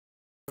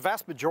The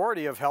vast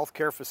majority of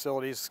healthcare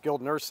facilities,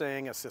 skilled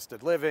nursing,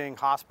 assisted living,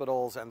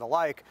 hospitals, and the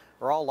like,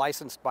 are all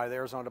licensed by the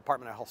Arizona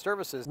Department of Health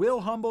Services. Will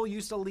Humble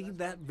used to lead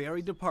that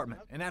very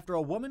department, and after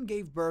a woman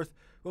gave birth,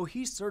 well,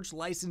 he searched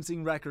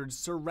licensing records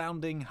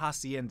surrounding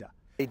Hacienda.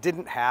 They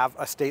didn't have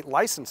a state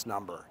license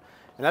number,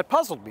 and that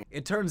puzzled me.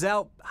 It turns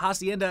out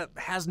Hacienda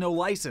has no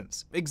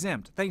license,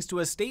 exempt, thanks to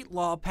a state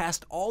law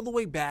passed all the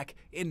way back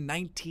in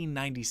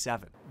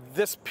 1997.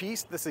 This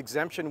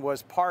exemption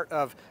was part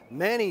of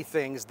many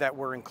things that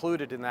were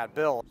included in that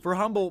bill. For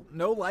Humble,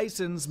 no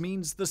license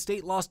means the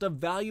state lost a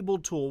valuable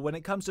tool when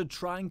it comes to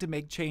trying to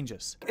make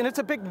changes. And it's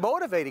a big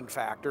motivating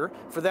factor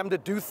for them to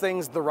do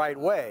things the right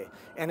way.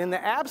 And in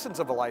the absence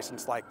of a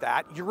license like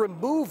that, you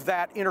remove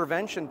that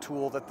intervention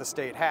tool that the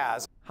state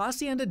has.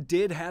 Hacienda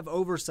did have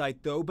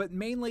oversight, though, but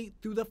mainly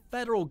through the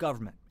federal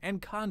government and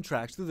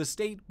contracts through the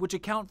state, which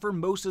account for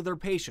most of their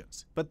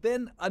patients. But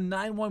then a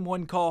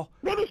 911 call,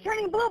 "Baby's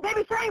turning blue,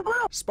 baby's turning blue,"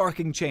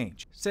 sparking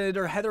change.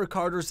 Senator Heather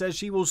Carter says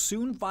she will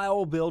soon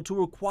file a bill to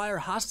require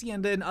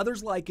Hacienda and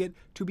others like it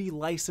to be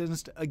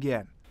licensed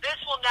again. This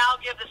will now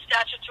give the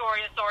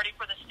statutory authority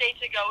for the state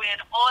to go in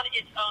on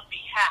its own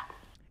behalf.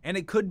 And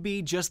it could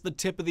be just the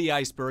tip of the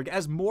iceberg,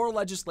 as more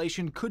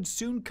legislation could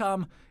soon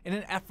come in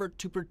an effort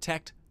to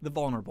protect the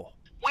vulnerable.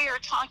 We are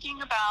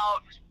talking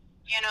about,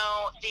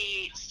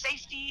 the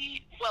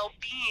safety,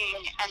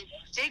 well-being, and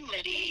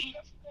dignity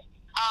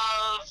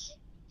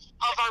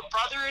of our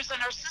brothers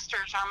and our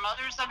sisters, our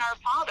mothers and our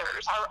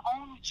fathers, our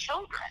own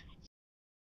children.